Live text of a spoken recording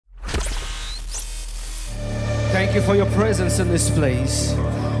Thank you for your presence in this place.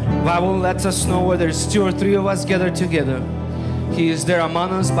 The Bible lets us know where there's 2 or 3 of us gathered together, He is there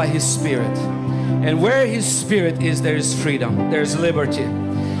among us by His Spirit. And where His Spirit is, there is freedom, there's liberty.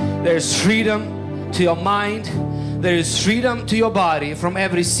 There's freedom to your mind, there is freedom to your body from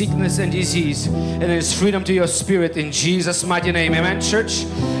every sickness and disease, and there is freedom to your spirit in Jesus' mighty name. Amen, church.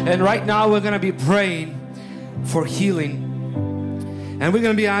 And right now we're going to be praying for healing, and we're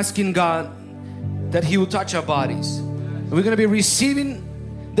going to be asking God that He will touch our bodies. And we're going to be receiving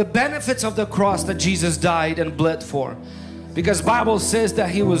the benefits of the cross that Jesus died and bled for, because Bible says that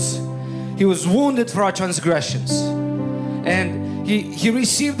He was wounded for our transgressions, and He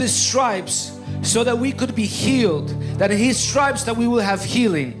received the stripes so that we could be healed, that in His stripes that we will have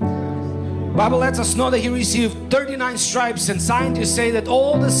healing. Bible lets us know that He received 39 stripes, and scientists say that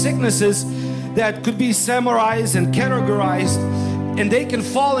all the sicknesses that could be summarized and categorized, and they can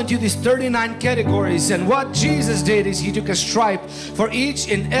fall into these 39 categories. And what Jesus did is He took a stripe for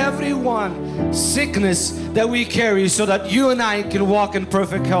each and every one sickness that we carry, so that you and I can walk in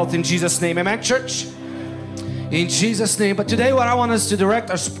perfect health in Jesus' name. Amen, church? In Jesus' name. But today what I want us to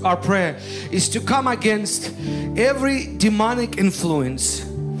direct our prayer is to come against every demonic influence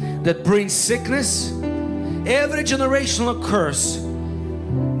that brings sickness, every generational curse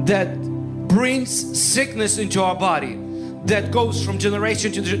that brings sickness into our body, that goes from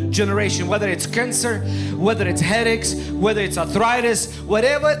generation to generation, whether it's cancer, whether it's headaches, whether it's arthritis,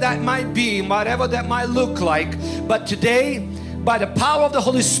 whatever that might be, whatever that might look like. But today, by the power of the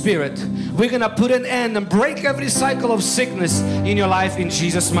Holy Spirit, we're gonna put an end and break every cycle of sickness in your life in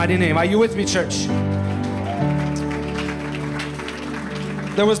Jesus' mighty name. Are you with me, church?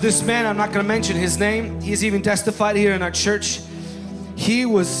 There was this man, I'm not gonna mention his name, he's even testified here in our church. He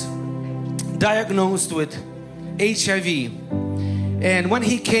was diagnosed with HIV, and when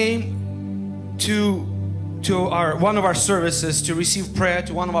he came to one of our services to receive prayer,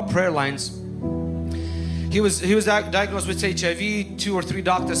 to one of our prayer lines, he was diagnosed with HIV. 2 or 3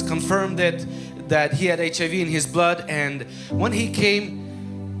 doctors confirmed that he had HIV in his blood. And when he came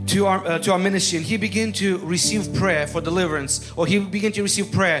to our ministry, and he began to receive prayer for deliverance, or he began to receive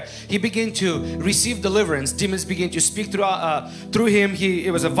prayer, he began to receive deliverance. Demons began to speak through him.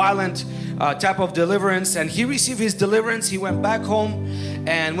 It was a violent type of deliverance, and he received his deliverance. He went back home,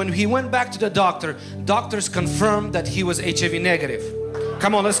 and when he went back to the doctors confirmed that he was HIV negative.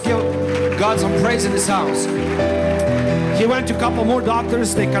 Come on, let's give God some praise in this house. He went to a couple more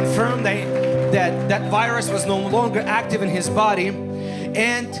doctors. They confirmed that virus was no longer active in his body,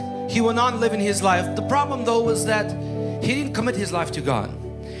 and he went on living his life. The problem though was that he didn't commit his life to God.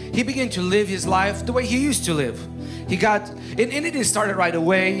 He began to live his life the way he used to live. He got, and it didn't start right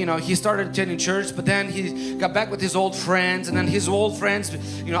away, you know. He started attending church, but then he got back with his old friends, and then his old friends,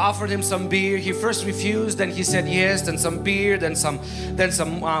 you know, offered him some beer. He first refused, then he said yes, then some beer, then some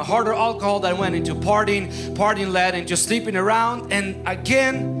harder alcohol. That went into partying led into sleeping around, and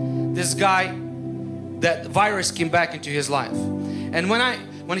again, this guy, that virus came back into his life. And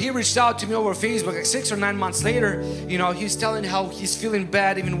when he reached out to me over Facebook, like 6 or 9 months later, you know, he's telling how he's feeling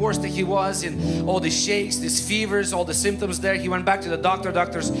bad, even worse than he was, and all the shakes, these fevers, all the symptoms there. He went back to the doctor.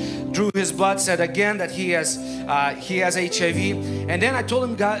 Doctors drew his blood, said again that he has HIV. And then I told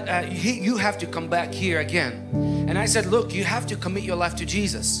him, God, you have to come back here again. And I said, look, you have to commit your life to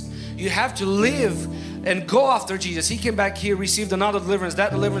Jesus. You have to live and go after Jesus. He came back here, received another deliverance.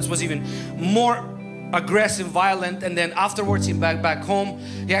 That deliverance was even more aggressive, violent, and then afterwards he back home.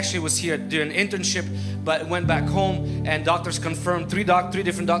 He actually was here doing an internship, but went back home, and doctors confirmed, three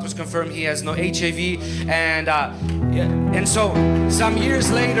different doctors confirmed he has no HIV. And so some years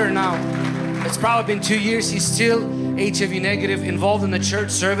later now, it's probably been 2 years, he's still HIV negative, involved in the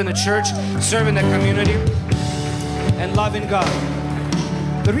church, serving the community, and loving God.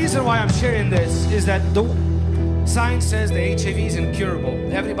 The reason why I'm sharing this is that the science says that HIV is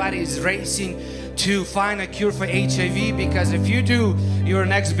incurable. Everybody is racing to find a cure for HIV, because if you do, you're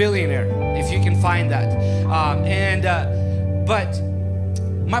an ex-billionaire if you can find that. But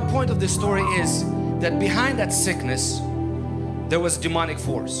my point of this story is that behind that sickness there was demonic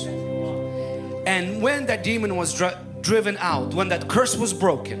force, and when that demon was driven out, when that curse was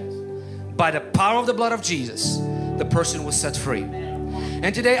broken by the power of the blood of Jesus, the person was set free.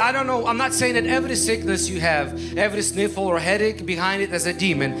 And today, I don't know, I'm not saying that every sickness you have, every sniffle or headache behind it is a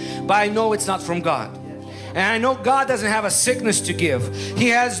demon, but I know it's not from God. And I know God doesn't have a sickness to give. He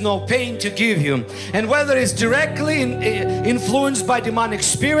has no pain to give you. And whether it's directly influenced by demonic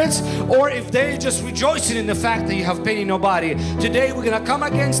spirits, or if they're just rejoicing in the fact that you have pain in your body, today we're going to come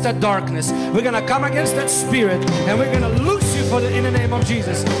against that darkness. We're going to come against that spirit, and we're going to loose you in the name of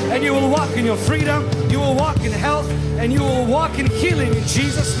Jesus. And you will walk in your freedom, you will walk in health, and you will walk in healing in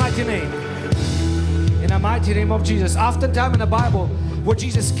Jesus' mighty name. In the mighty name of Jesus. Oftentimes in the Bible, where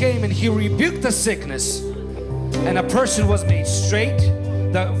Jesus came and He rebuked the sickness, and a person was made straight.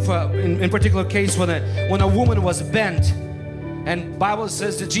 In particular case, when a woman was bent, and Bible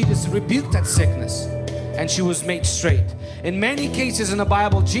says that Jesus rebuked that sickness, and she was made straight. In many cases in the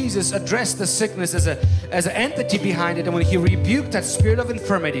Bible, Jesus addressed the sickness as an entity behind it, and when He rebuked that spirit of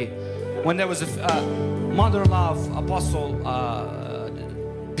infirmity, when there was a mother-in-law of Apostle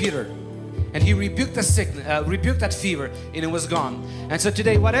Peter, and He rebuked the sickness, rebuked that fever, and it was gone. And so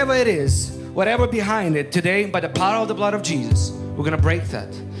today, whatever it is, whatever behind it, today, by the power of the blood of Jesus, we're gonna break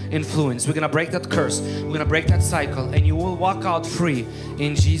that influence. We're gonna break that curse. We're gonna break that cycle, and you will walk out free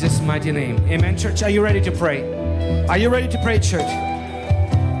in Jesus' mighty name. Amen, church. Are you ready to pray? Are you ready to pray, church?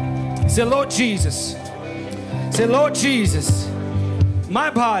 Say, Lord Jesus. Say, Lord Jesus, my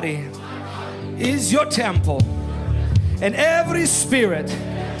body is your temple, and every spirit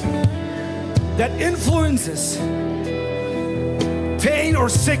that influences pain or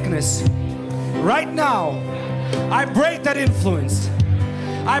sickness, right now, I break that influence.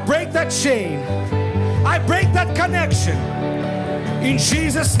 I break that chain. I break that connection in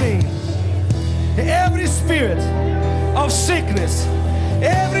Jesus' name. Every spirit of sickness,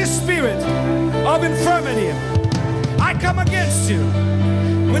 every spirit of infirmity, I come against you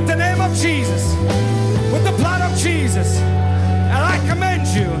with the name of Jesus, with the blood of Jesus, and I command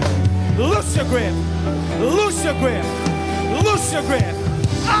you, loose your grip, loose your grip, loose your grip,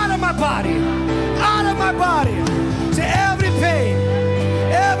 out of my body, out of my body, to every pain,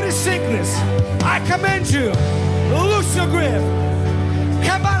 every sickness, I command you, loose your grip,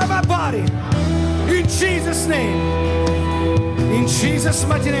 come out of my body, in Jesus' name. In Jesus'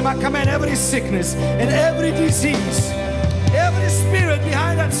 mighty name, I command every sickness and every disease, every spirit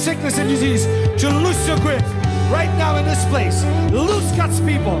behind that sickness and disease, to loose your grip right now in this place. Loose God's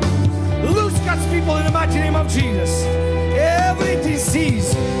people. Loose God's people in the mighty name of Jesus. Every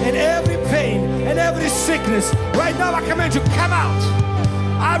disease and every pain and every sickness, right now I command you, come out.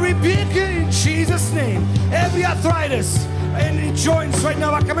 I rebuke you in Jesus' name. Every arthritis and the joints, right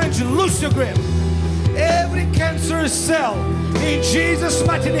now I command you, loose your grip. Every cancerous cell, in Jesus'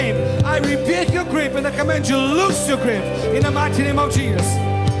 mighty name, I rebuke your grip and I command you, loose your grip in the mighty name of Jesus.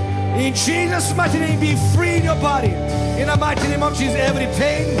 In Jesus' mighty name, be free in your body. In the mighty name of Jesus, every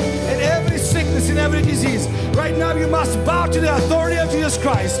pain and every sickness and every disease, right now you must bow to the authority of Jesus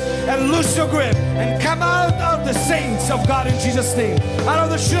Christ and loose your grip and come out of the saints of God in Jesus' name, out of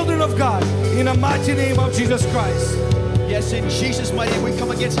the children of God in the mighty name of Jesus Christ. Yes, in Jesus' mighty name, we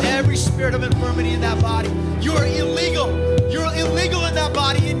come against every spirit of infirmity in that body. You are illegal. You're illegal in that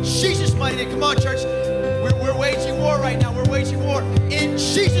body in Jesus' mighty name. Come on, church. We're waging war right now. We're waging war. In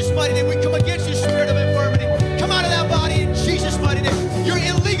Jesus' mighty name, we come against you, spirit of infirmity. Come out of that body in Jesus' mighty name. You're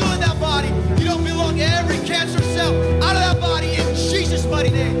illegal in that body. You don't belong. Every cancer cell out of that body in Jesus'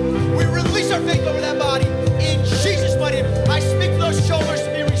 mighty name. We release our faith over that body in Jesus' mighty name. I speak to those shoulders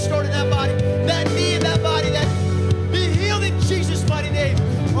to be restored in that body. That knee in that body, that be healed in Jesus' mighty name.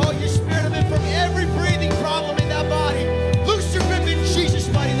 Oh, you spirit of infirmity, every breathing problem in that body, loose your grip in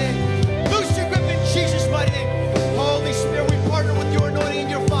Jesus' mighty name. Loose your grip in Jesus' mighty name. Holy Spirit, we partner with your anointing and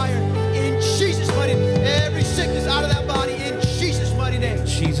your fire in Jesus' mighty name. Every sickness out of that body in Jesus' mighty name. In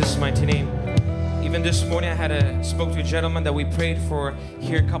Jesus' mighty name. Even this morning I spoke to a gentleman that we prayed for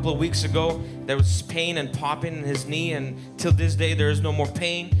here a couple of weeks ago. There was pain and popping in his knee, and till this day there is no more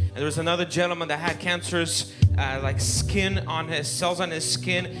pain. And there was another gentleman that had cancerous like skin on his cells on his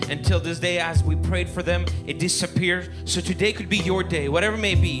skin, and till this day as we prayed for them it disappeared. So today could be your day, whatever it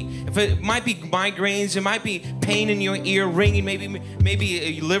may be. If it might be migraines, it might be pain in your ear, ringing,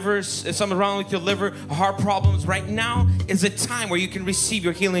 maybe liver, something wrong with your liver, heart problems. Right now is a time where you can receive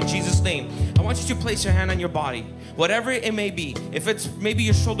your healing in Jesus' name. I want you to place your hand on your body, whatever it may be. If it's maybe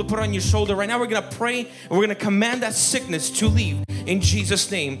your shoulder, put it on your shoulder. Right now we're gonna pray and we're gonna command that sickness to leave in Jesus'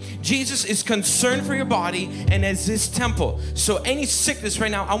 name. Jesus is concerned for your body and as His temple. So any sickness right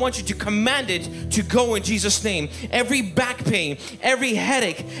now, I want you to command it to go in Jesus' name. Every back pain, every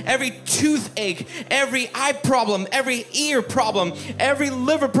headache, every toothache, every eye problem, every ear problem, every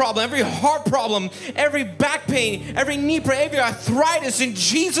liver problem, every heart problem, every back pain, every knee pain, every arthritis, in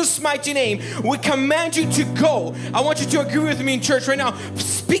Jesus' mighty name, we command you to go. I want you to agree with me in church right now.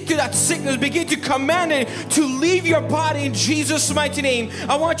 Speak to that sickness. Begin to command it to leave your body in Jesus' mighty name.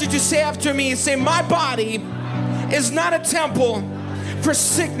 I want you to say after me, say, my body is not a temple for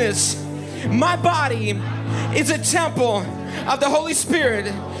sickness. My body is a temple of the Holy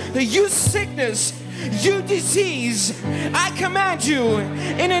Spirit. You sickness You disease, I command you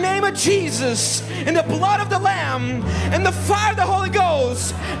in the name of Jesus, in the blood of the Lamb, and the fire of the Holy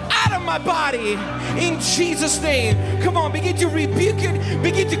Ghost, out of my body, in Jesus' name. Come on, begin to rebuke it,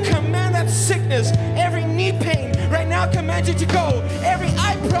 begin to command that sickness, every knee pain, right now I command you to go. Every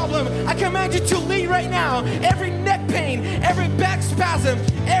eye problem, I command you to leave right now. Every neck pain, every back spasm,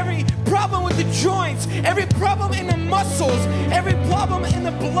 every problem with the joints, every problem in the muscles, every problem in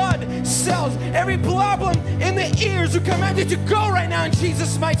the blood cells, every problem in the ears, we command you to go right now in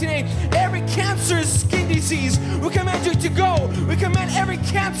Jesus' mighty name. Every cancerous skin disease, we command you to go. We command every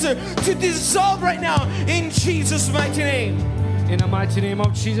cancer to dissolve right now in Jesus' mighty name. In the mighty name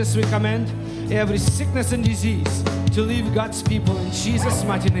of Jesus, we command every sickness and disease to leave God's people in Jesus'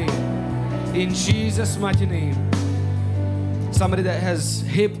 mighty name. In Jesus' mighty name. Somebody that has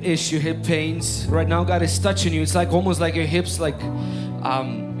hip issue, hip pains, right now God is touching you. It's like almost like your hips like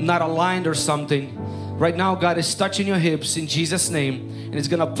not aligned or something. Right now God is touching your hips in Jesus' name, and it's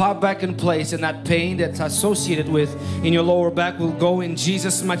gonna pop back in place, and that pain that's associated with in your lower back will go in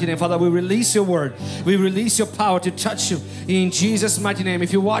Jesus' mighty name. Father, we release your word, we release your power to touch you in Jesus' mighty name.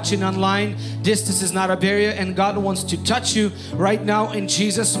 If you're watching online, distance is not a barrier, and God wants to touch you right now in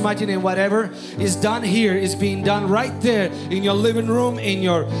Jesus' mighty name. Whatever is done here is being done right there in your living room, in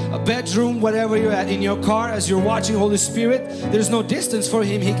your bedroom, whatever you're at, in your car. As you're watching Holy Spirit, there's no distance for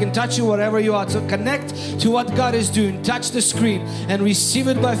Him. He can touch you wherever you are. So connect to what God is doing. Touch the screen and receive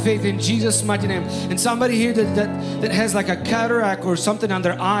it by faith in Jesus' mighty name. And somebody here that has like a cataract or something on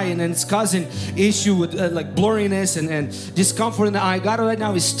their eye, and it's causing issue with like blurriness and discomfort in the eye, God right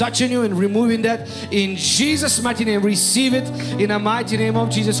now is touching you and removing that in Jesus' mighty name. Receive it in the mighty name of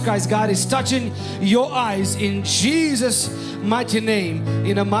Jesus Christ. God is touching your eyes in Jesus' mighty name.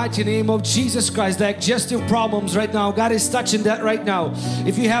 In the mighty name of Jesus Christ. Digestive problems right now, God is touching that right now.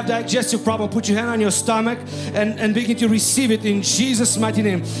 If you have digestive problem, put your hand on your stomach and begin to receive it in Jesus' mighty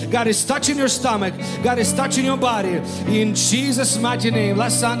name. God is touching your stomach. God is touching your body in Jesus' mighty name.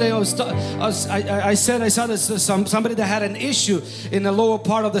 Last Sunday I saw this, somebody that had an issue in the lower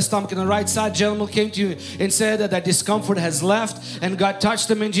part of the stomach, in the right side. Gentleman came to you and said that that discomfort has left, and God touched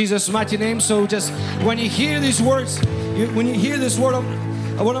them in Jesus' mighty name. So just when you hear these words, when you hear this word of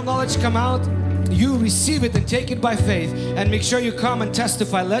knowledge come out, you receive it and take it by faith, and make sure you come and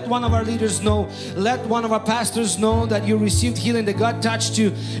testify. Let one of our leaders know, let one of our pastors know that you received healing, that God touched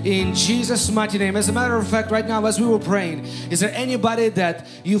you in Jesus' mighty name. As a matter of fact, right now as we were praying, is there anybody that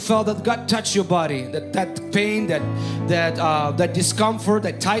you felt that God touched your body, that pain, that discomfort,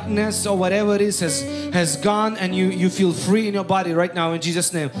 that tightness or whatever it is has gone, and you feel free in your body right now in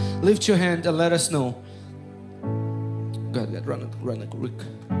Jesus' name? Lift your hand and let us know. God, run quick.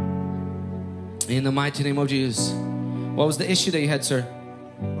 In the mighty name of Jesus. What was the issue that you had, sir?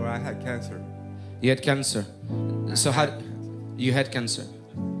 Or I had cancer. You had cancer. So how you had cancer?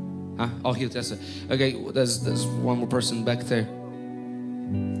 Huh? Oh, he had cancer. Okay, there's one more person back there.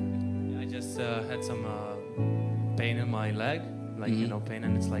 I just had some pain in my leg, like you know, pain,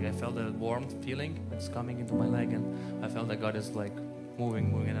 and it's like I felt a warmth feeling. It's coming into my leg, and I felt that God is like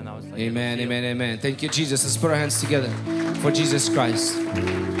moving, and I was like, amen, amen, amen. Thank you, Jesus. Let's put our hands together for Jesus Christ.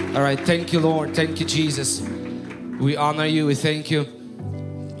 All right, thank you, Lord. Thank you, Jesus. We honor you. We thank you.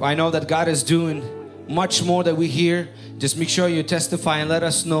 I know that God is doing much more that we hear. Just make sure you testify and let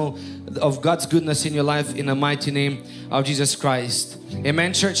us know of God's goodness in your life in the mighty name of Jesus Christ.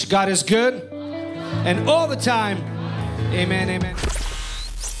 Amen, church. God is good and all the time. Amen, amen.